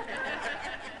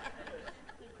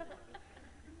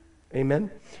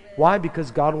 Amen? Why?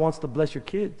 Because God wants to bless your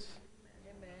kids.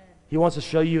 He wants to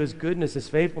show you His goodness, His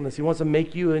faithfulness. He wants to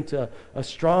make you into a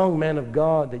strong man of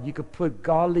God, that you could put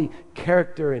godly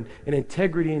character and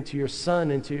integrity into your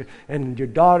son and your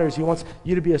daughters. He wants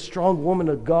you to be a strong woman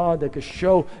of God that could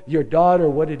show your daughter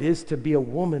what it is to be a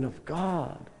woman of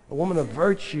God, a woman of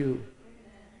virtue.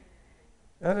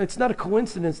 It's not a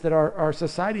coincidence that our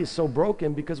society is so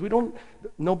broken, because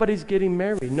nobody's getting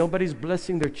married. Nobody's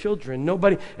blessing their children.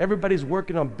 Everybody's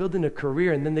working on building a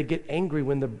career, and then they get angry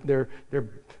when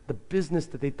the business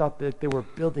that they thought that they were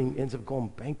building ends up going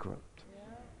bankrupt.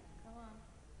 Yeah. Come on.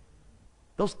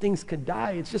 Those things could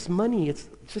die. It's just money. It's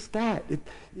just that.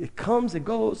 It comes, it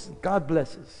goes. God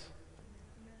blesses.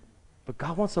 But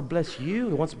God wants to bless you.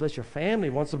 He wants to bless your family.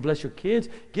 He wants to bless your kids.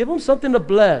 Give them something to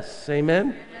bless. Amen?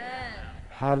 Amen.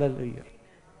 Hallelujah.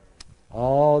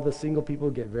 All the single people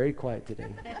get very quiet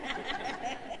today.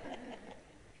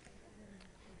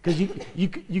 Because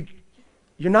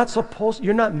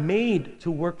you're not made to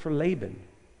work for Laban.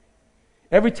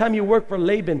 Every time you work for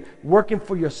Laban, working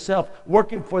for yourself,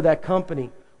 working for that company,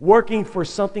 working for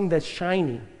something that's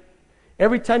shiny.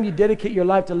 Every time you dedicate your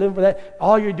life to living for that,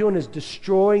 all you're doing is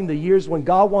destroying the years when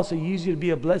God wants to use you to be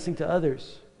a blessing to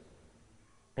others.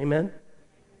 Amen?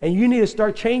 And you need to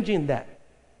start changing that.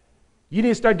 You need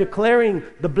to start declaring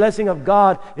the blessing of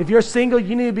God. If you're single,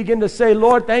 you need to begin to say,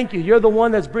 Lord, thank you. You're the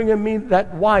one that's bringing me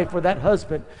that wife or that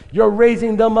husband. You're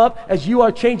raising them up. As you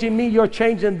are changing me, you're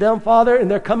changing them, Father,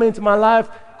 and they're coming into my life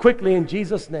quickly in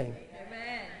Jesus' name.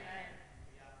 Amen.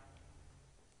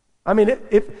 I mean,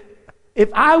 if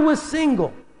I was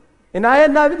single and I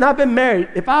had not been married,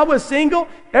 if I was single,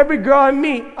 every girl I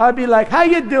meet, I'd be like, how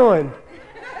you doing?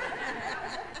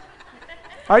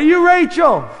 Are you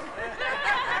Rachel?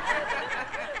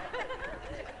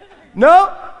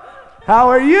 No? How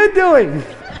are you doing?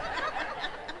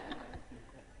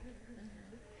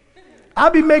 I'll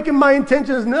be making my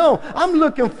intentions known. I'm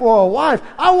looking for a wife.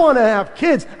 I want to have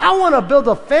kids. I want to build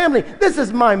a family. This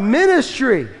is my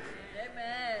ministry.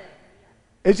 Amen.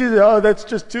 And she said, oh, that's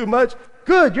just too much.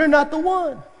 Good, you're not the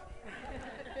one.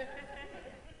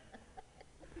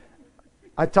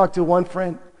 I talked to one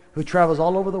friend who travels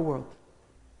all over the world.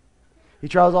 He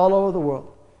travels all over the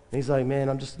world. And he's like, man,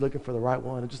 I'm just looking for the right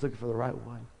one. I'm just looking for the right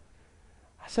one.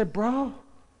 I said, bro,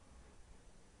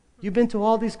 you've been to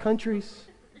all these countries.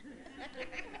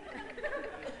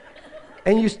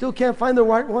 And you still can't find the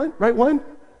right one? Right one?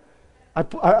 I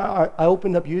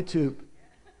opened up YouTube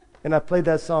and I played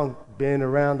that song, been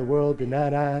around the world,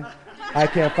 denied I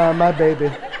can't find my baby.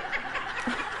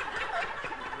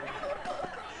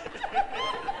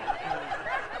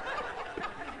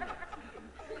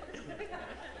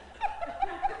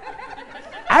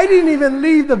 I didn't even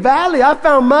leave the valley. I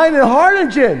found mine in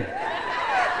Harlingen.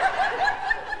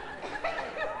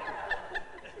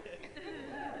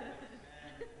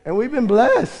 And we've been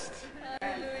blessed.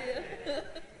 Hallelujah.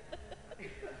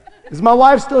 Is my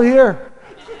wife still here?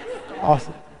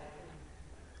 Awesome.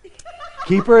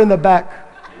 Keep her in the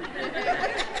back.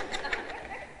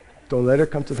 Don't let her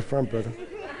come to the front, brother.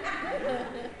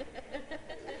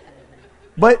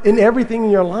 But in everything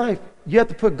in your life, you have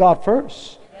to put God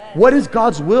first. What is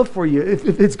God's will for you?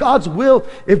 If it's God's will,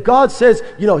 if God says,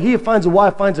 he who finds a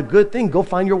wife finds a good thing, go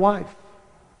find your wife.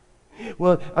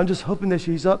 Well, I'm just hoping that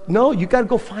she's up. No, you got to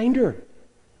go find her.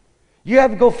 You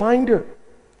have to go find her.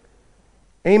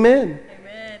 Amen.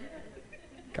 Amen.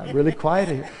 Got really quiet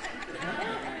here.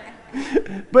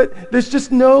 But there's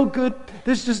just no good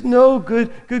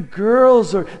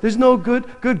girls, or there's no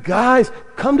good guys.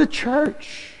 Come to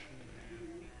church.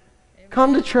 Amen.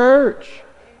 Come to church.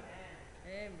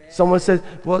 Amen. Someone says,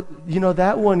 well,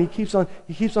 that one, he keeps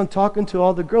on talking to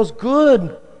all the girls.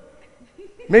 Good.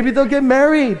 Maybe they'll get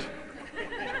married.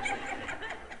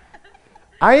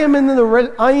 I am in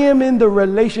the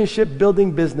relationship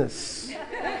building business.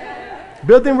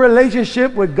 Building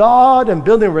relationship with God and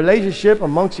building relationship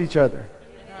amongst each other.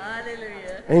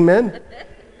 Hallelujah. Amen.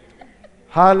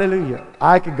 Hallelujah.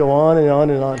 I could go on and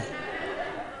on and on.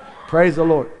 Praise the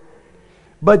Lord.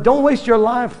 But don't waste your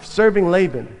life serving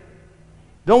Laban.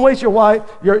 Don't waste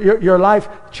your life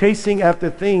chasing after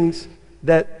things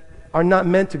that are not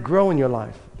meant to grow in your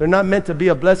life. They're not meant to be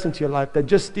a blessing to your life. That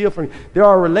just steal from you. There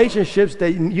are relationships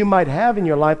that you might have in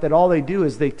your life that all they do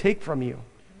is they take from you.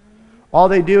 All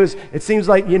they do is, it seems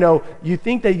like, you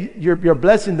think that you're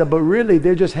blessing them, but really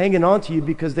they're just hanging on to you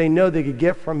because they know they could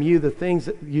get from you the things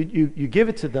that you give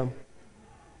it to them.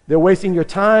 They're wasting your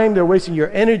time. They're wasting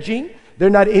your energy. They're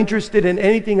not interested in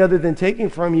anything other than taking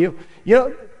from you.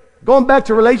 Going back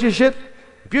to relationships,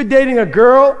 if you're dating a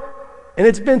girl and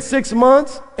it's been 6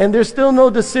 months and there's still no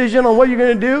decision on what you're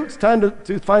going to do, it's time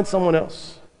to find someone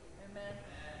else.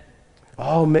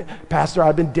 Oh, man, Pastor,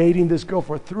 I've been dating this girl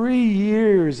for 3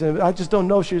 years, and I just don't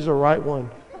know if she's the right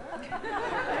one.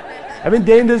 I've been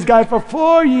dating this guy for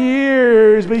 4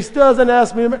 years, but he still doesn't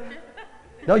ask me.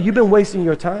 No, you've been wasting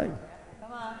your time.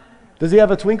 Come on. Does he have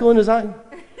a twinkle in his eye?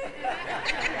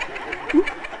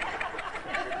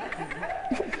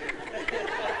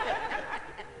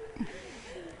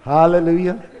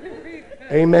 Hallelujah.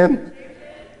 Amen.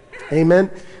 Amen.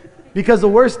 Because the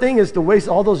worst thing is to waste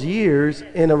all those years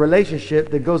in a relationship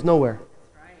that goes nowhere.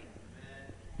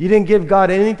 You didn't give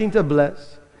God anything to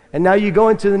bless. And now you go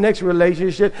into the next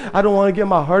relationship. I don't want to give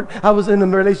my heart. I was in a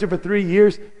relationship for 3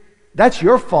 years. That's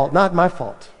your fault, not my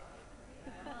fault.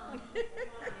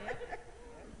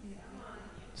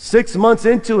 6 months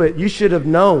into it, you should have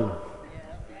known.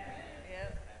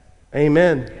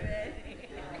 Amen.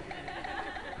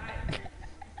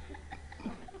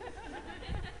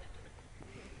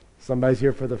 Somebody's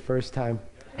here for the first time.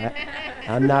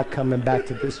 I'm not coming back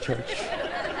to this church.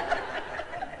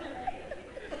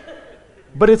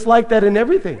 But it's like that in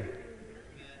everything.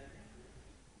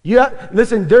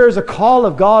 Listen, there is a call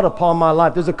of God upon my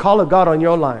life. There's a call of God on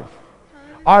your life.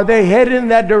 Are they headed in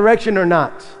that direction or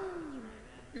not?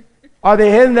 Are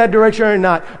they heading in that direction or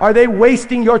not? Are they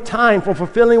wasting your time for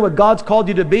fulfilling what God's called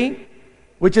you to be,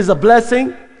 which is a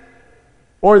blessing,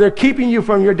 or they're keeping you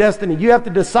from your destiny? You have to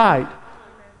decide.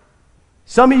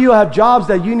 Some of you have jobs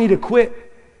that you need to quit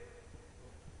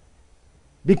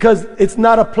because it's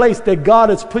not a place that God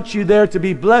has put you there to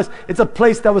be blessed. It's a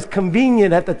place that was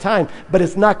convenient at the time, but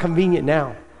it's not convenient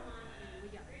now.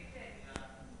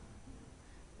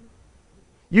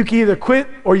 You can either quit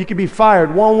or you can be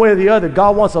fired, one way or the other.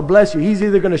 God wants to bless you. He's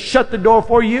either going to shut the door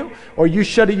for you or you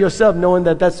shut it yourself, knowing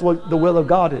that that's what the will of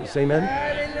God is. Amen.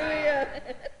 Hallelujah.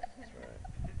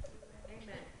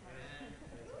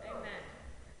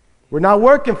 We're not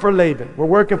working for Laban. We're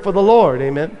working for the Lord.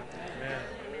 Amen.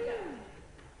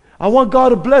 I want God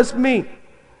to bless me.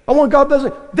 I want God to bless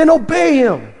me. Then obey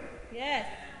Him. Yes.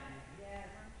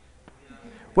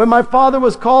 When my father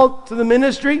was called to the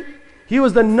ministry, he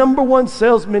was the #1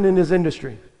 salesman in his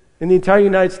industry in the entire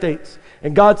United States.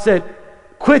 And God said,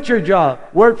 quit your job.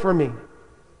 Work for me.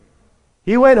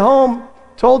 He went home,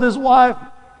 told his wife,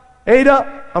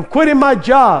 Ada, I'm quitting my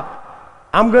job.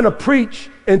 I'm going to preach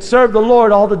and serve the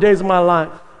Lord all the days of my life.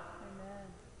 Amen.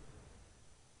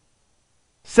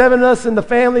 7 of us in the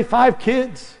family, 5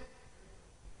 kids.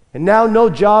 And now no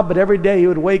job, but every day he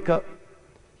would wake up.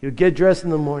 He would get dressed in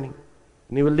the morning.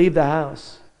 And he would leave the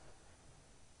house.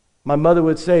 My mother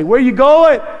would say, where are you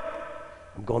going?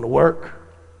 I'm going to work.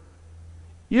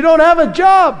 You don't have a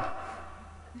job.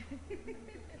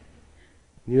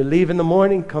 He would leave in the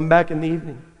morning, come back in the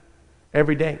evening.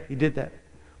 Every day he did that.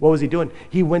 What was he doing?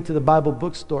 He went to the Bible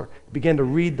bookstore, began to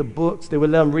read the books. They would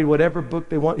let him read whatever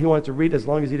book he wanted to read as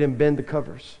long as he didn't bend the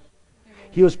covers.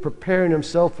 He was preparing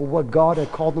himself for what God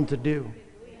had called him to do.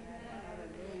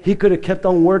 He could have kept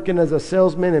on working as a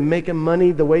salesman and making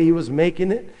money the way he was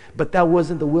making it, but that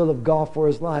wasn't the will of God for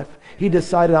his life. He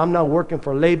decided, I'm not working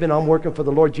for Laban, I'm working for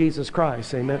the Lord Jesus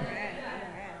Christ. Amen.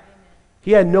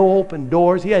 He had no open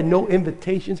doors. He had no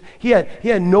invitations. He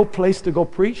had no place to go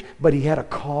preach, but he had a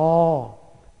call.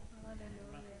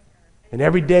 And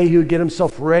every day he would get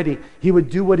himself ready. He would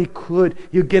do what he could.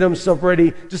 He would get himself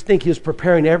ready. Just think he was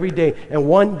preparing every day. And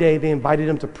one day they invited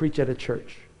him to preach at a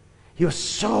church. He was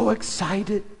so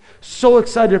excited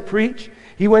to preach.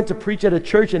 He went to preach at a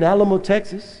church in Alamo,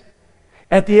 Texas.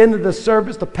 At the end of the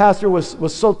service, the pastor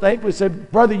was so thankful. He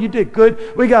said, brother, you did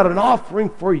good. We got an offering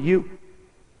for you.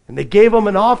 And they gave him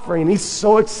an offering, and he's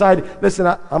so excited. Listen,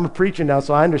 I'm a preacher now,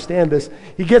 so I understand this.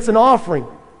 He gets an offering.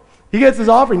 He gets his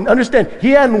offering. Understand,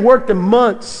 he hadn't worked in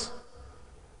months.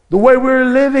 The way we were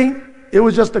living, it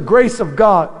was just the grace of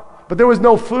God. But there was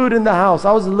no food in the house.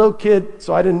 I was a little kid,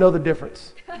 so I didn't know the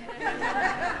difference.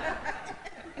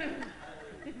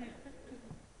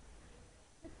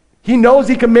 He knows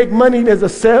he can make money in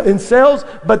sales,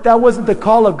 but that wasn't the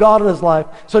call of God in his life.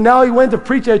 So now he went to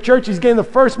preach at church. He's getting the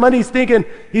first money. He's thinking,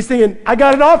 I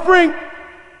got an offering.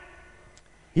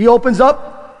 He opens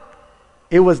up.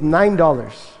 It was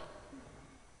 $9.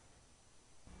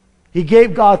 He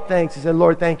gave God thanks. He said,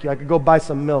 Lord, thank you. I could go buy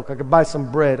some milk. I could buy some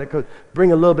bread. I could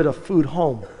bring a little bit of food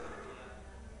home.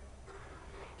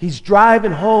 He's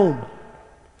driving home,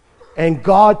 and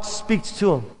God speaks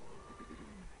to him.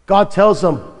 God tells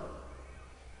him,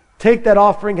 take that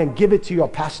offering and give it to your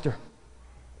pastor.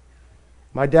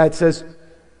 My dad says,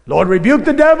 Lord, rebuke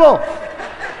the devil.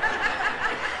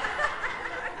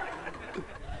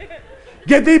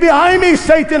 Get thee behind me,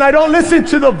 Satan. I don't listen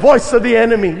to the voice of the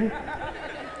enemy.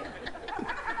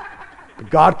 But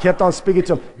God kept on speaking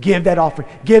to him. Give that offering.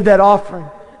 Give that offering.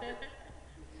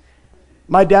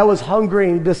 My dad was hungry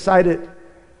and he decided,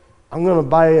 I'm going to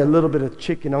buy a little bit of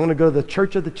chicken. I'm going to go to the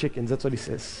church of the chickens. That's what he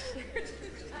says.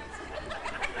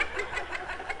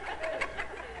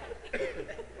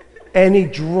 And he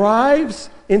drives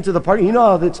into the parking. You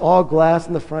know how it's all glass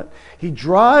in the front? He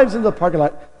drives into the parking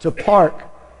lot to park.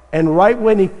 And right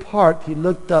when he parked, he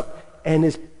looked up and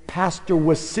his pastor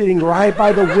was sitting right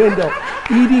by the window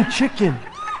eating chicken.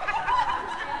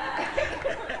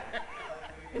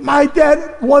 My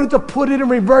dad wanted to put it in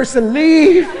reverse and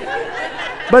leave.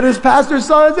 But his pastor's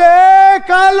son said, Hey,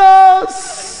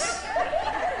 Carlos!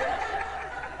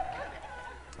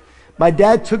 My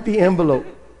dad took the envelope,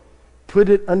 put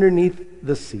it underneath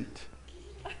the seat,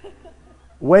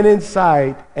 went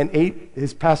inside and ate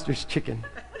his pastor's chicken.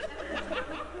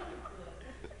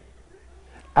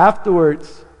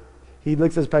 Afterwards, he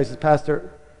looks at his pastor and says,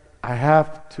 Pastor, I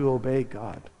have to obey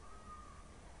God.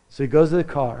 So he goes to the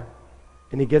car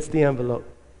and he gets the envelope.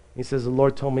 He says, the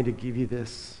Lord told me to give you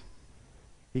this.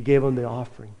 He gave him the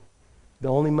offering, the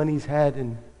only money he's had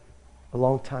in a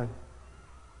long time.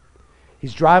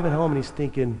 He's driving home and he's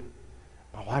thinking,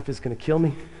 my wife is going to kill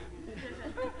me.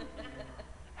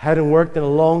 Hadn't worked in a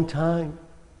long time.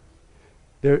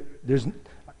 There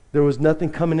was nothing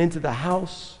coming into the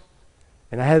house.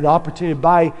 And I had the opportunity to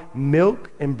buy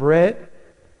milk and bread.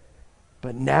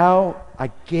 But now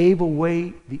I gave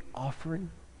away the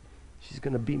offering. She's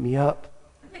going to beat me up.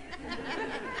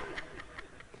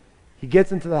 He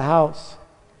gets into the house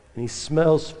and he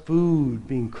smells food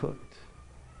being cooked.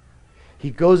 He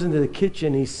goes into the kitchen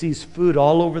and he sees food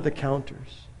all over the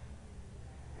counters.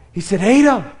 He said,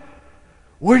 Ada,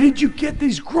 where did you get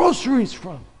these groceries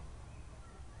from?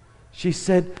 She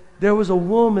said, there was a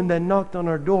woman that knocked on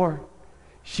our door.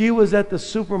 She was at the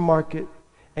supermarket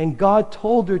and God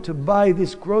told her to buy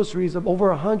these groceries of over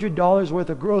 $100 worth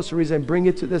of groceries and bring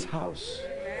it to this house.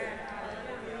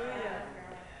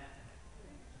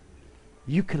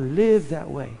 You can live that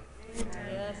way.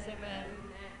 Yes, amen.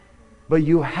 But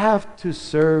you have to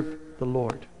serve the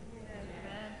Lord.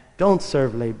 Amen. Don't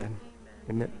serve Laban.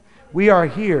 Amen. We are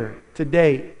here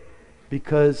today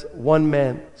because one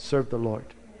man served the Lord.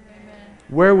 Amen.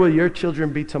 Where will your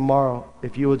children be tomorrow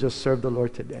if you will just serve the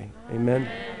Lord today? Amen.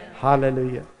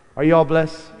 Hallelujah. Are you all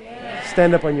blessed? Yes.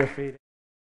 Stand up on your feet.